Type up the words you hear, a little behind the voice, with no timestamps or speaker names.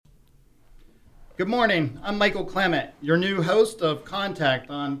Good morning. I'm Michael Clement, your new host of Contact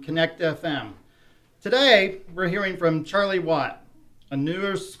on Connect FM. Today, we're hearing from Charlie Watt, a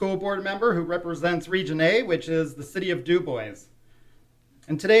newer school board member who represents Region A, which is the city of DuBois.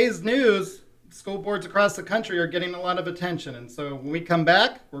 In today's news, school boards across the country are getting a lot of attention. And so when we come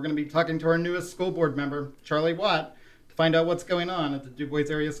back, we're going to be talking to our newest school board member, Charlie Watt, to find out what's going on at the DuBois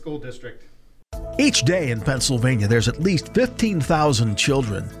Area School District. Each day in Pennsylvania, there's at least 15,000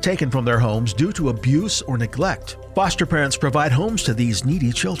 children taken from their homes due to abuse or neglect. Foster parents provide homes to these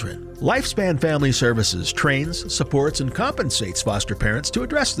needy children. Lifespan Family Services trains, supports, and compensates foster parents to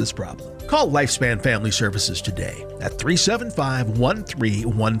address this problem. Call Lifespan Family Services today at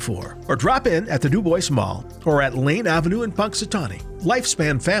 375-1314 or drop in at the DuBois Mall or at Lane Avenue in Punxsutawney.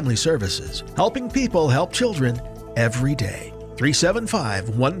 Lifespan Family Services, helping people help children every day.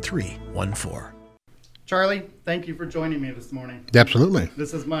 375-1314. Charlie, thank you for joining me this morning. Absolutely.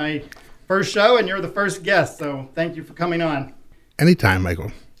 This is my first show, and you're the first guest, so thank you for coming on. Anytime,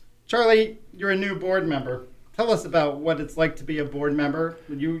 Michael. Charlie, you're a new board member. Tell us about what it's like to be a board member.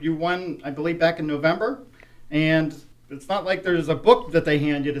 You won, I believe, back in November, and it's not like there's a book that they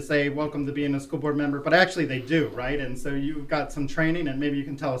hand you to say, welcome to being a school board member, but actually they do, right? And so you've got some training, and maybe you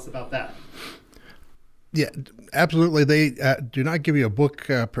can tell us about that. Yeah, absolutely. They do not give you a book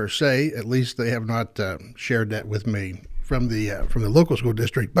per se. At least they have not shared that with me from the local school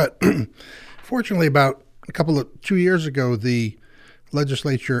district. But fortunately, about 2 years ago, the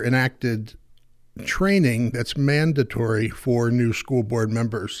legislature enacted training that's mandatory for new school board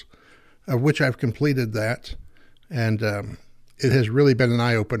members, of which I've completed that, and it has really been an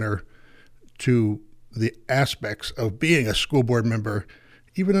eye opener to the aspects of being a school board member,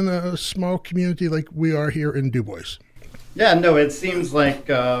 even in a small community like we are here in DuBois. Yeah, no, it seems like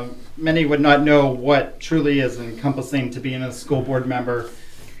many would not know what truly is encompassing to being a school board member.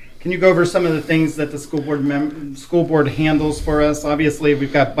 Can you go over some of the things that the school board handles for us? Obviously,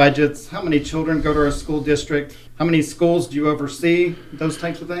 we've got budgets. How many children go to our school district? How many schools do you oversee? Those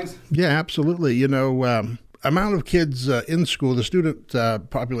types of things? Yeah, absolutely. Amount of kids in school, the student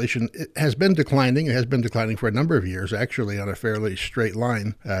population, it has been declining. It has been declining for a number of years, actually, on a fairly straight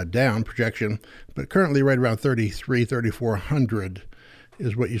line down projection. But currently right around 3,400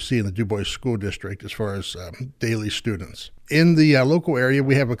 is what you see in the DuBois School District as far as daily students. In the local area,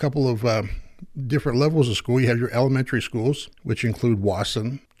 we have a couple of different levels of school. You have your elementary schools, which include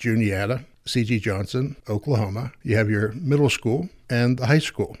Wasson, Juniata, C.G. Johnson, Oklahoma. You have your middle school and the high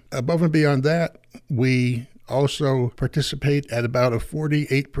school. Above and beyond that, we also participate at about a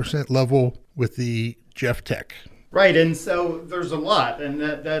 48% level with the Jeff Tech. Right, and so there's a lot, and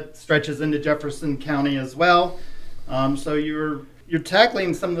that stretches into Jefferson County as well. So you're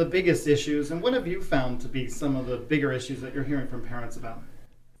tackling some of the biggest issues, and what have you found to be some of the bigger issues that you're hearing from parents about?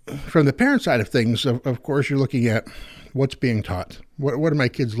 From the parent side of things, of course, you're looking at what's being taught. What are my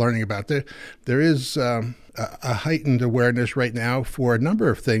kids learning about? There is a heightened awareness right now for a number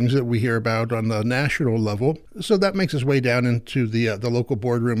of things that we hear about on the national level. So that makes its way down into the local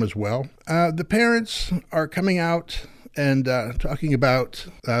boardroom as well. The parents are coming out and talking about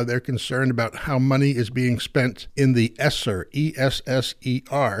their concern about how money is being spent in the ESSER,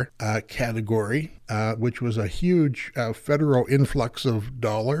 E-S-S-E-R category, which was a huge federal influx of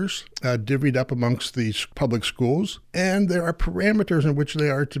dollars divvied up amongst these public schools. And there are parameters in which they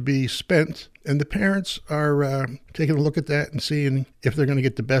are to be spent. And the parents are taking a look at that and seeing if they're going to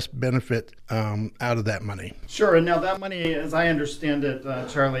get the best benefit out of that money. Sure. And now that money, as I understand it,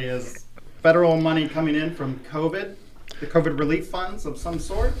 Charlie, is federal money coming in from COVID, the COVID relief funds of some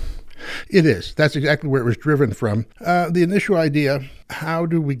sort? It is. That's exactly where it was driven from. The initial idea, how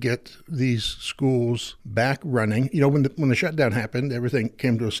do we get these schools back running? When the shutdown happened, everything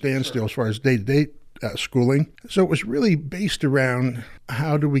came to a standstill as far as day-to-day schooling. So it was really based around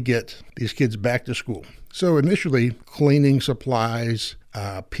how do we get these kids back to school. So initially, cleaning supplies,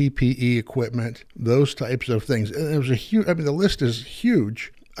 PPE equipment, those types of things. And it was the list is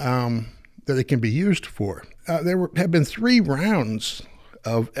huge that it can be used for. There have been 3 rounds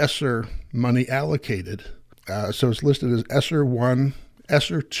of ESSER money allocated. So it's listed as ESSER 1,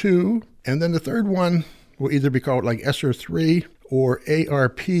 ESSER 2, and then the third one will either be called like ESSER 3 or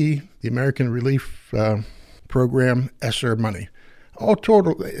ARP, the American Relief Program ESSER money. All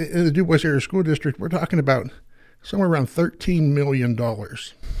total, in the DuBois Area School District, we're talking about somewhere around $13 million.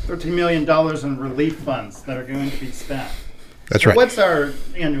 $13 million in relief funds that are going to be spent. That's right. What's our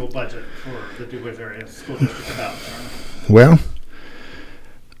annual budget for the DuBois Area School District about? Well,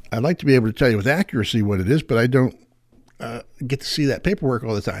 I'd like to be able to tell you with accuracy what it is, but I don't get to see that paperwork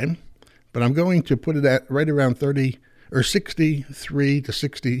all the time. But I'm going to put it at right around 63 to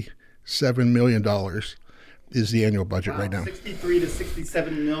 $7 million is the annual budget right now. 63 to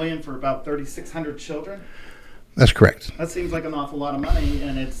 67 million for about 3,600 children. That's correct. That seems like an awful lot of money,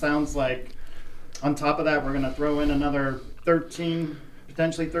 and it sounds like on top of that, we're going to throw in another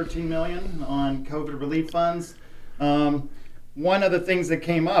potentially 13 million on COVID relief funds. One of the things that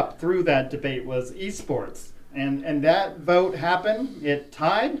came up through that debate was esports, and that vote happened. It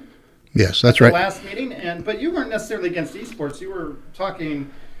tied. Yes, that's right. The last meeting, but you weren't necessarily against esports. You were talking.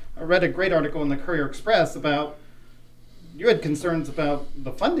 I read a great article in the Courier Express about you had concerns about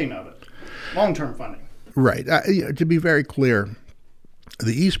the funding of it, long-term funding. Right. To be very clear,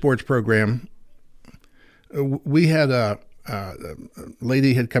 the esports program. We had a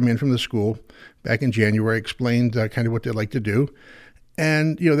lady had come in from the school back in January, explained kind of what they'd like to do,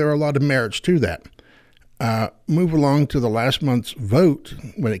 and there are a lot of merits to that. Move along to the last month's vote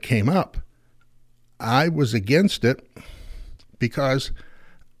when it came up. I was against it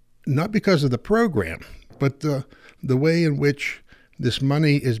not because of the program, but the way in which this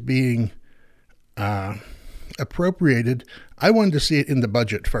money is being appropriated. I wanted to see it in the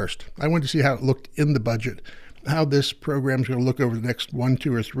budget first. I wanted to see how it looked in the budget, how this program is going to look over the next 1,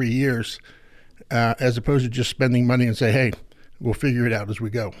 2, or 3 years, as opposed to just spending money and say, hey, we'll figure it out as we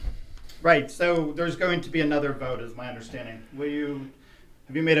go. Right. So there's going to be another vote, is my understanding. Have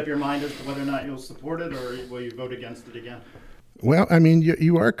you made up your mind as to whether or not you'll support it, or will you vote against it again? Well, I mean,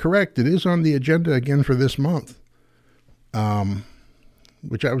 you are correct. It is on the agenda again for this month,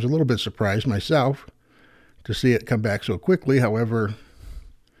 which I was a little bit surprised myself to see it come back so quickly. However,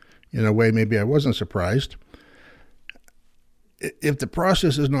 in a way, maybe I wasn't surprised. If the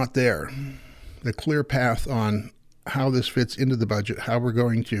process is not there, the clear path on how this fits into the budget, how we're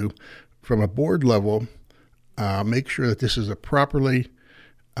going to, from a board level, make sure that this is a properly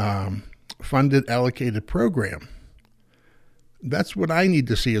funded, allocated program. That's what I need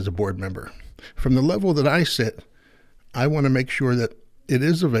to see as a board member. From the level that I sit, I want to make sure that it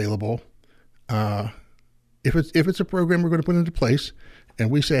is available. If it's a program we're going to put into place, and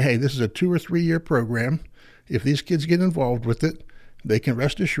we say, hey, this is a 2 or 3 year program. If these kids get involved with it, they can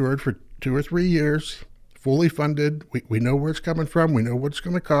rest assured for 2 or 3 years, fully funded. We know where it's coming from. We know what it's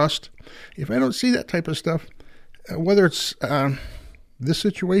going to cost. If I don't see that type of stuff, whether it's this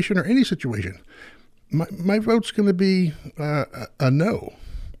situation or any situation, my vote's going to be a no.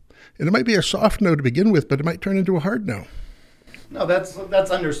 And it might be a soft no to begin with, but it might turn into a hard no. No, that's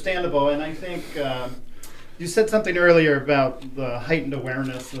understandable. And I think you said something earlier about the heightened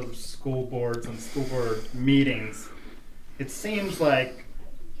awareness of school boards and school board meetings. It seems like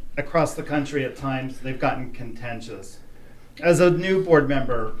across the country at times they've gotten contentious. As a new board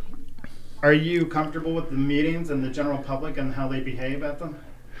member, are you comfortable with the meetings and the general public and how they behave at them?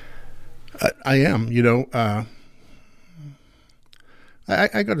 I am.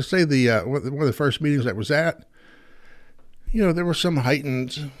 I got to say, one of the first meetings I was at, there were some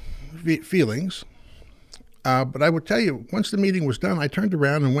heightened feelings. But I would tell you, once the meeting was done, I turned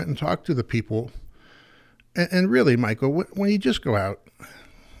around and went and talked to the people. And really, Michael, when you just go out,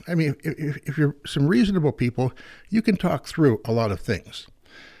 I mean, if you're some reasonable people, you can talk through a lot of things.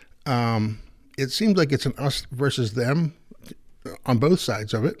 It seems like it's an us versus them on both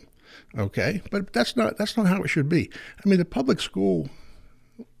sides of it. Okay, but that's not how it should be. I mean, the public school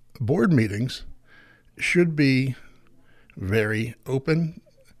board meetings should be very open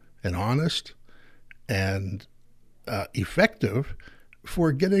and honest and effective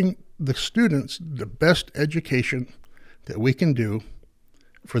for getting the students the best education that we can do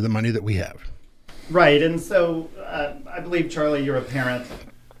for the money that we have. Right, and so I believe, Charlie, you're a parent.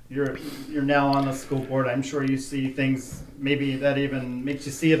 You're now on the school board. I'm sure you see things maybe that even makes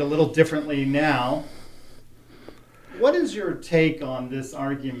you see it a little differently now. What is your take on this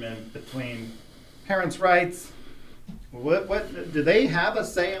argument between parents' rights? What do they have a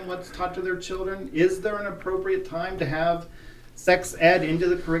say in what's taught to their children? Is there an appropriate time to have sex ed into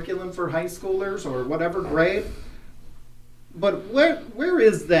the curriculum for high schoolers or whatever grade? But where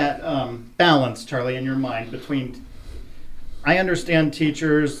is that balance, Charlie, in your mind between? I understand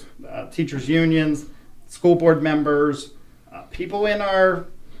teachers unions, school board members, people in our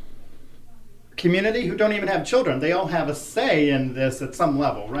community who don't even have children. They all have a say in this at some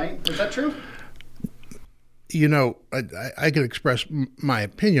level, right? Is that true? I can express my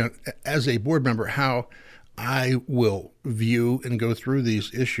opinion as a board member how I will view and go through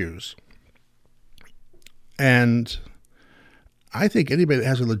these issues. And I think anybody that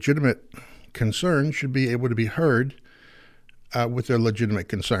has a legitimate concern should be able to be heard with their legitimate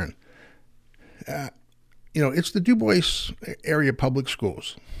concern. It's the Du Bois area public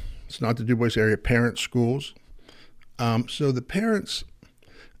schools. It's not the Du Bois area parent schools. So the parents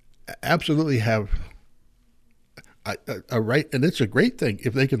absolutely have a right, and it's a great thing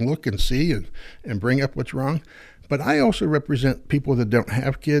if they can look and see and bring up what's wrong. But I also represent people that don't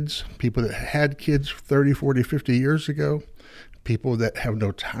have kids, people that had kids 30, 40, 50 years ago, people that have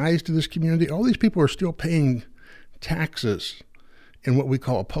no ties to this community. All these people are still paying taxes in what we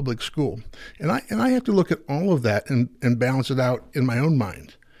call a public school. And I have to look at all of that and balance it out in my own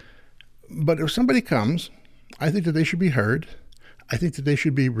mind. But if somebody comes, I think that they should be heard. I think that they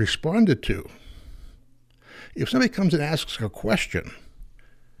should be responded to. If somebody comes and asks a question,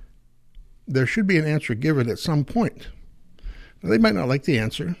 there should be an answer given at some point. Now, they might not like the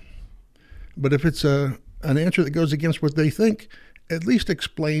answer, but if it's an answer that goes against what they think, at least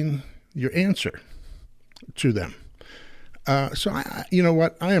explain your answer to them. So, you know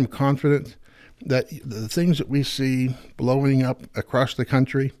what? I am confident that the things that we see blowing up across the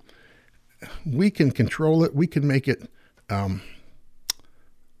country, we can control it. We can make it,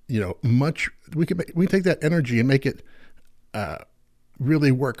 we can take that energy and make it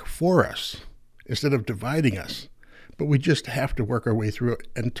really work for us instead of dividing us. But we just have to work our way through it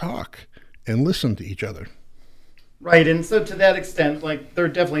and talk and listen to each other. Right, and so to that extent, like, there are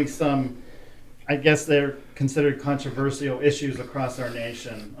definitely some, I guess they're considered controversial issues across our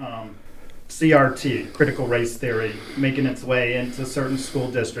nation. CRT, critical race theory, making its way into certain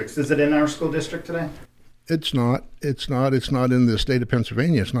school districts. Is it in our school district today? It's not. It's not in the state of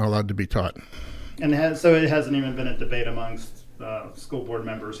Pennsylvania. It's not allowed to be taught. And so it hasn't even been a debate amongst school board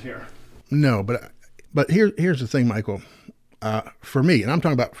members here. No, but here's the thing, Michael. For me, and I'm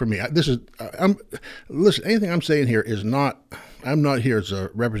talking about for me. Listen. Anything I'm saying here is not. I'm not here as a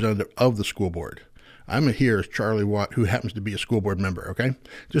representative of the school board. I'm here as Charlie Watt, who happens to be a school board member. Okay,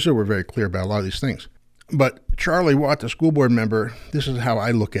 just so we're very clear about a lot of these things. But Charlie Watt, the school board member, this is how I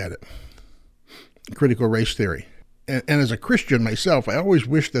look at it. Critical race theory. And as a Christian myself, I always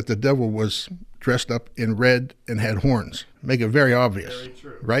wish that the devil was dressed up in red and had horns. Make it very obvious, very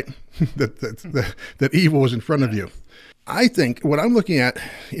true. Right? that evil was in front of you. I think what I'm looking at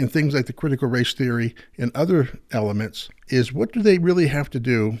in things like the critical race theory and other elements is, what do they really have to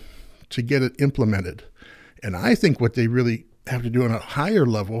do to get it implemented? And I think what they really have to do on a higher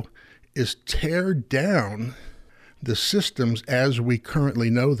level is tear down the systems as we currently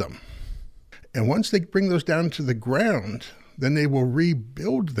know them. And once they bring those down to the ground, then they will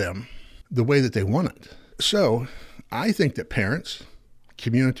rebuild them the way that they want it. So I think that parents,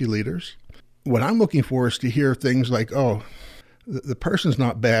 community leaders, what I'm looking for is to hear things like, oh, the person's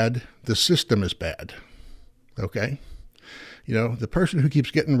not bad, the system is bad. Okay? You know, the person who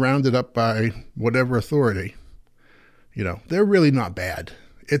keeps getting rounded up by whatever authority, you know, they're really not bad.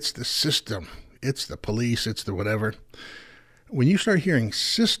 It's the system. It's the police. It's the whatever. When you start hearing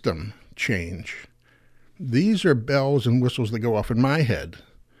system change, these are bells and whistles that go off in my head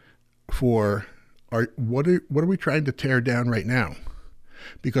for what are we trying to tear down right now?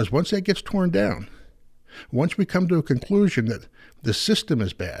 Because once that gets torn down, once we come to a conclusion that the system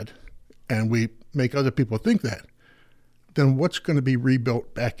is bad and we make other people think that, then what's going to be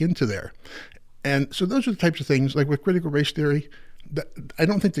rebuilt back into there? And so those are the types of things, like with critical race theory, that I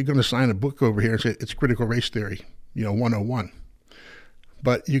don't think they're going to sign a book over here and say it's critical race theory, 101.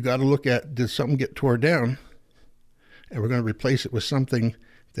 But you got to look at, did something get torn down? And we're going to replace it with something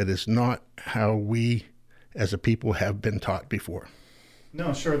that is not how we as a people have been taught before.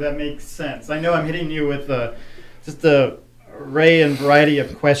 No, sure, that makes sense. I know I'm hitting you with just a array and variety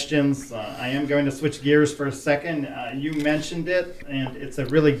of questions. I am going to switch gears for a second. You mentioned it, and it's a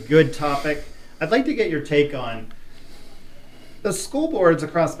really good topic. I'd like to get your take on the school boards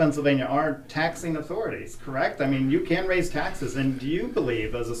across Pennsylvania are taxing authorities, correct? I mean, you can raise taxes, and do you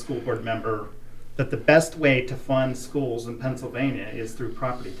believe, as a school board member, that the best way to fund schools in Pennsylvania is through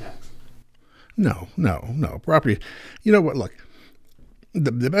property tax? No. Property. You know what? Look,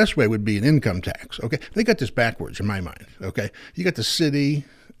 the best way would be an income tax. Okay, they got this backwards in my mind. Okay, you got the city,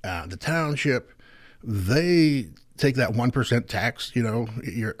 the township. They take that 1% tax.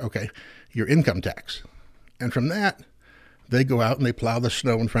 Your income tax, and from that, they go out and they plow the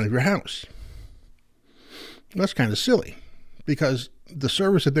snow in front of your house. That's kind of silly, because the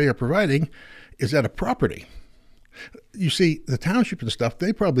service that they are providing is at a property. You see, the township and stuff,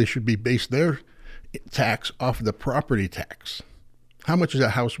 they probably should be based their tax off of the property tax. How much is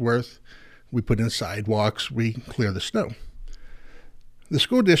that house worth? We put in sidewalks, we clear the snow. The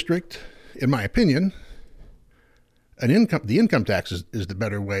school district, in my opinion, the income tax is the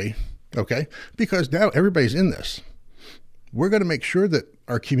better way, okay? Because now everybody's in this. We're going to make sure that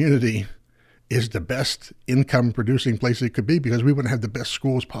our community is the best income producing place it could be, because we want to have the best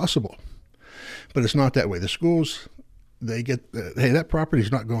schools possible. But it's not that way. The schools they get, hey, that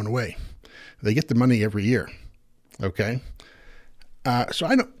property's not going away. They get the money every year. Okay. So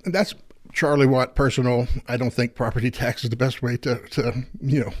I don't, that's Charlie Watt personal. I don't think property tax is the best way to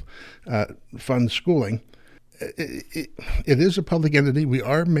fund schooling. It is a public entity. We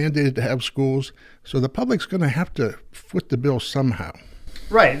are mandated to have schools. So the public's going to have to foot the bill somehow.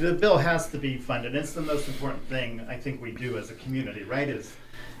 Right. The bill has to be funded. It's the most important thing I think we do as a community, right, is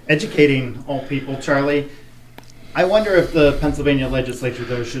educating all people. Charlie, I wonder if the Pennsylvania legislature,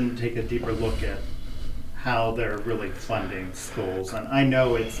 though, shouldn't take a deeper look at how they're really funding schools. And I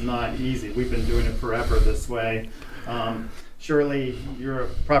know it's not easy. We've been doing it forever this way. Surely you're a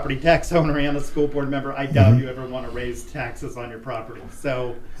property tax owner and a school board member. I doubt you ever want to raise taxes on your property.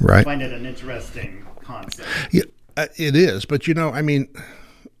 So I find it an interesting concept. Yeah, it is. But,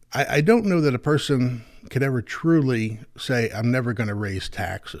 I don't know that a person could ever truly say, I'm never going to raise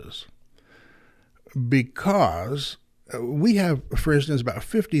taxes. Because we have, for instance, about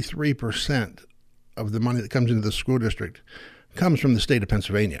 53% of the money that comes into the school district comes from the state of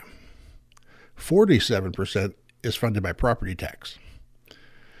Pennsylvania. 47% is funded by property tax.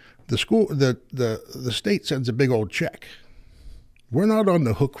 The state sends a big old check. We're not on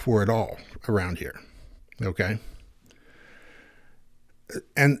the hook for it all around here. Okay?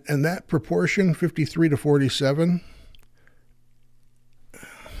 And that proportion, 53 to 47,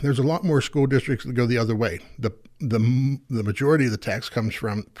 there's a lot more school districts that go the other way. The majority of the tax comes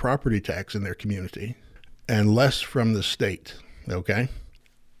from property tax in their community and less from the state, okay?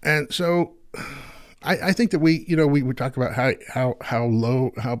 And so I think that we talk about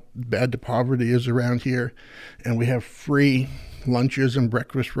how bad the poverty is around here, and we have free lunches and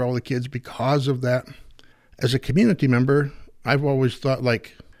breakfast for all the kids because of that. As a community member, I've always thought,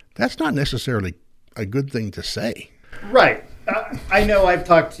 that's not necessarily a good thing to say. Right. I know I've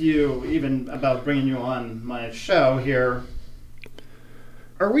talked to you even about bringing you on my show here.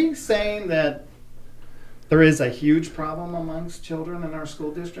 Are we saying that there is a huge problem amongst children in our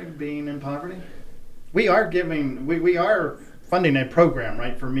school district being in poverty? We are we are funding a program,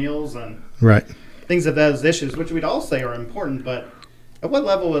 right, for meals and things of those issues, which we'd all say are important, but at what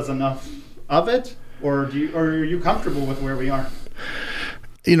level is enough of it, or are you comfortable with where we are?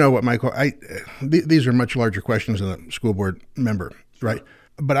 You know what, Michael, these are much larger questions than a school board member, right?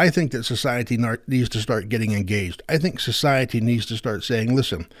 But I think that society needs to start getting engaged. I think society needs to start saying,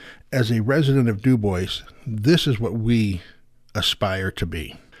 listen, as a resident of DuBois, this is what we aspire to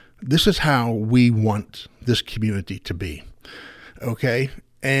be. This is how we want this community to be, okay?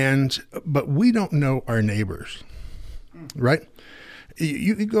 But we don't know our neighbors, right?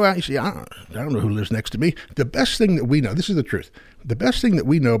 You go out and you say, I don't know who lives next to me. The best thing that we know, this is the truth, the best thing that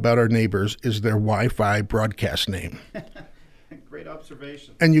we know about our neighbors is their Wi-Fi broadcast name. Great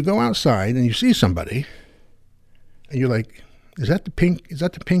observation. And you go outside and you see somebody, and you're like, is that the pink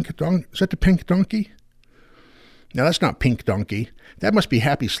donkey? Now, that's not Pink Donkey. That must be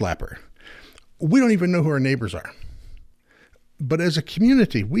Happy Slapper. We don't even know who our neighbors are. But as a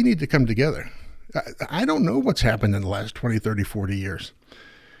community, we need to come together. I don't know what's happened in the last 20, 30, 40 years.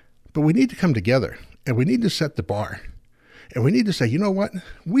 But we need to come together, and we need to set the bar. And we need to say, you know what?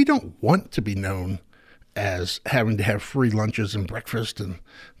 We don't want to be known as having to have free lunches and breakfast and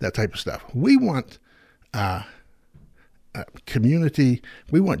that type of stuff. We want community.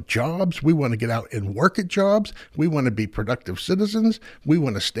 We want jobs. We want to get out and work at jobs. We want to be productive citizens. We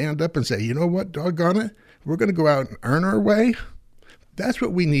want to stand up and say, you know what, doggone it, we're going to go out and earn our way. That's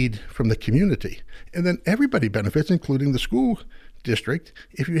what we need from the community. And then everybody benefits, including the school district,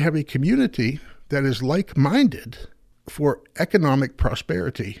 if you have a community that is like-minded for economic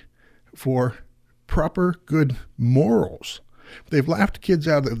prosperity, for proper good morals. They've laughed kids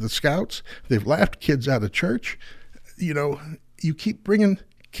out of the Scouts. They've laughed kids out of church. You keep bringing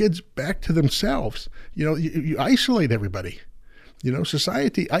kids back to themselves. You isolate everybody.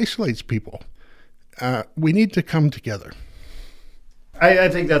 Society isolates people. We need to come together. I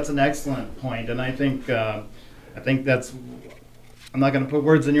think that's an excellent point, and I think that's. I'm not going to put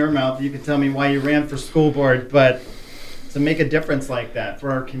words in your mouth. You can tell me why you ran for school board, but to make a difference like that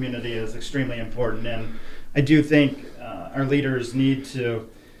for our community is extremely important. And I do think our leaders need to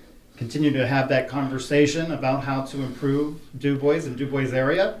continue to have that conversation about how to improve DuBois and DuBois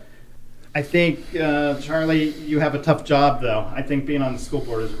area. I think, Charlie, you have a tough job, though. I think being on the school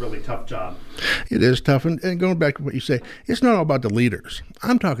board is a really tough job. It is tough. And going back to what you say, it's not all about the leaders.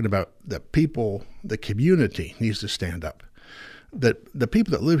 I'm talking about the people, the community needs to stand up. The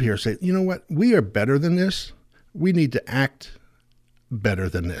people that live here say, you know what, we are better than this. We need to act better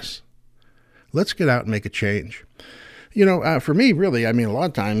than this. Let's get out and make a change. For me, really, I mean, a lot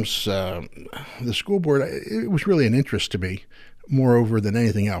of times the school board, it was really an interest to me, moreover than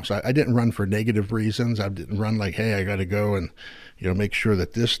anything else. I didn't run for negative reasons. I didn't run like, hey, I got to go and, make sure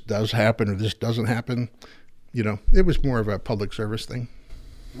that this does happen or this doesn't happen. It was more of a public service thing.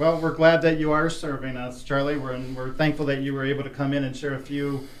 Well, we're glad that you are serving us, Charlie. We're thankful that you were able to come in and share a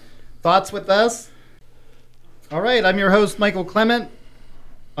few thoughts with us. All right, I'm your host, Michael Clement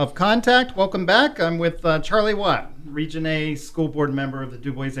of Contact. Welcome back. I'm with Charlie Watt, Region A school board member of the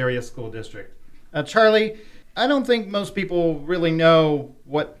Du Bois Area School District. Charlie, I don't think most people really know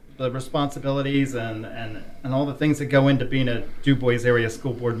what the responsibilities and all the things that go into being a Du Bois Area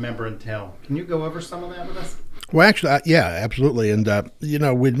School Board member entail. Can you go over some of that with us? Well, actually, yeah, absolutely. And,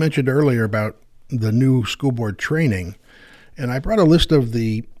 we'd mentioned earlier about the new school board training, and I brought a list of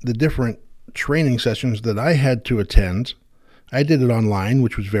the different training sessions that I had to attend. I did it online,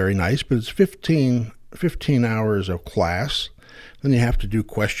 which was very nice, but it's 15 hours of class. Then you have to do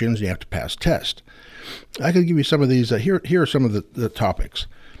questions, and you have to pass tests. I could give you some of these. Here are some of the topics.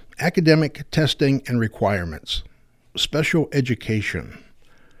 Academic testing and requirements, special education,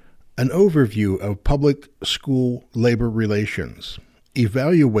 an overview of public school labor relations,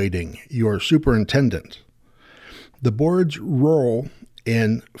 evaluating your superintendent, the board's role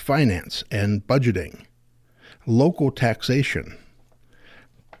in finance and budgeting, local taxation,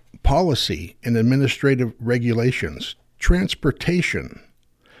 policy and administrative regulations, transportation,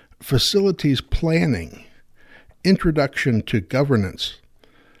 facilities planning, introduction to governance,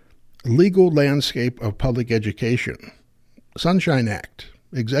 legal landscape of public education, Sunshine Act,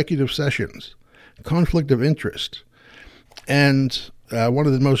 executive sessions, conflict of interest, and one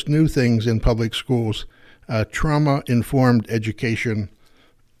of the most new things in public schools, trauma-informed education,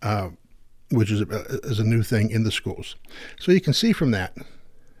 which is a new thing in the schools. So you can see from that.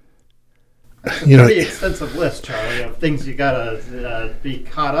 It's a pretty extensive list, Charlie, of things you got to be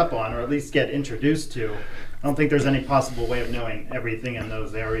caught up on or at least get introduced to. I don't think there's any possible way of knowing everything in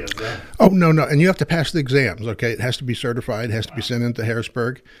those areas, though. Oh, no. And you have to pass the exams, okay? It has to be certified. It has to be sent into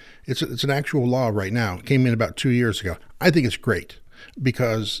Harrisburg. It's an actual law right now. It came in about 2 years ago. I think it's great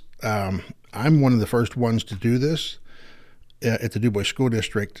because I'm one of the first ones to do this at the Du Bois School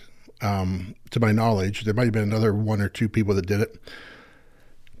District, to my knowledge. There might have been another one or two people that did it.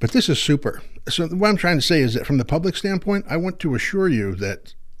 But this is super. So what I'm trying to say is that from the public standpoint, I want to assure you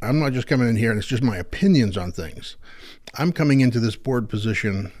that I'm not just coming in here and it's just my opinions on things. I'm coming into this board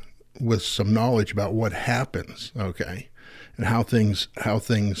position with some knowledge about what happens, okay, and how things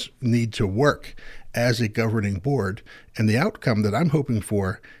need to work as a governing board. And the outcome that I'm hoping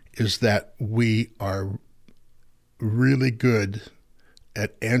for is that we are really good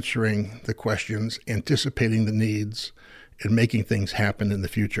at answering the questions, anticipating the needs, and making things happen in the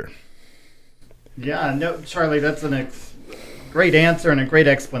future. Yeah, no, Charlie, that's a great answer and a great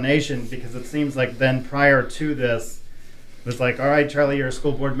explanation, because it seems like then prior to this, it was like, all right, Charlie, you're a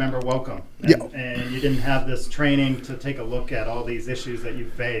school board member, welcome. And you didn't have this training to take a look at all these issues that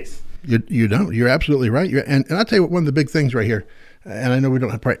you face. You don't. You're absolutely right. And I'll tell you what, one of the big things right here, and I know we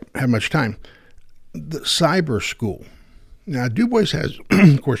don't have much time, the cyber school. Now, Du Bois has,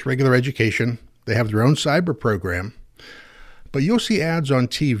 of course, regular education. They have their own cyber program. But you'll see ads on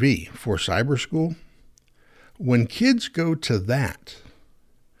TV for cyber school. When kids go to that,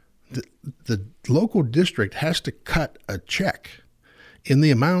 the local district has to cut a check in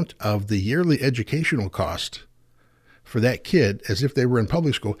the amount of the yearly educational cost for that kid as if they were in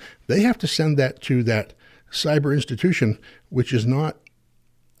public school. They have to send that to that cyber institution, which is not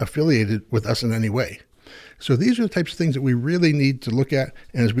affiliated with us in any way. So these are the types of things that we really need to look at.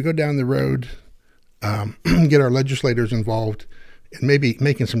 And as we go down the road, get our legislators involved and maybe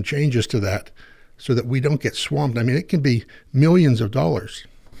making some changes to that so that we don't get swamped. I mean, it can be millions of dollars.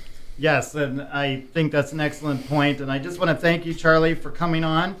 Yes, and I think that's an excellent point. And I just want to thank you, Charlie, for coming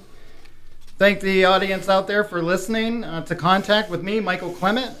on. Thank the audience out there for listening to Contact with me, Michael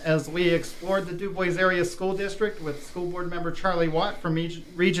Clement, as we explored the Du Bois Area School District with school board member Charlie Watt from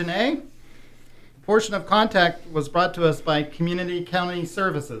Region A. A portion of Contact was brought to us by Community County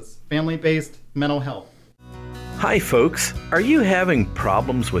Services, family-based mental health. Hi folks, are you having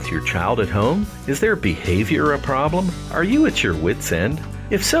problems with your child at home? Is their behavior a problem? Are you at your wit's end?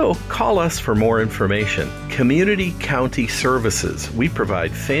 If so, call us for more information. Community County Services. We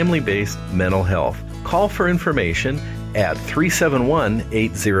provide family-based mental health. Call for information at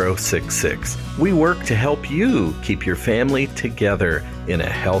 371-8066. We work to help you keep your family together in a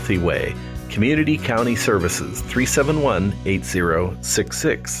healthy way. Community County Services,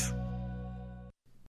 371-8066.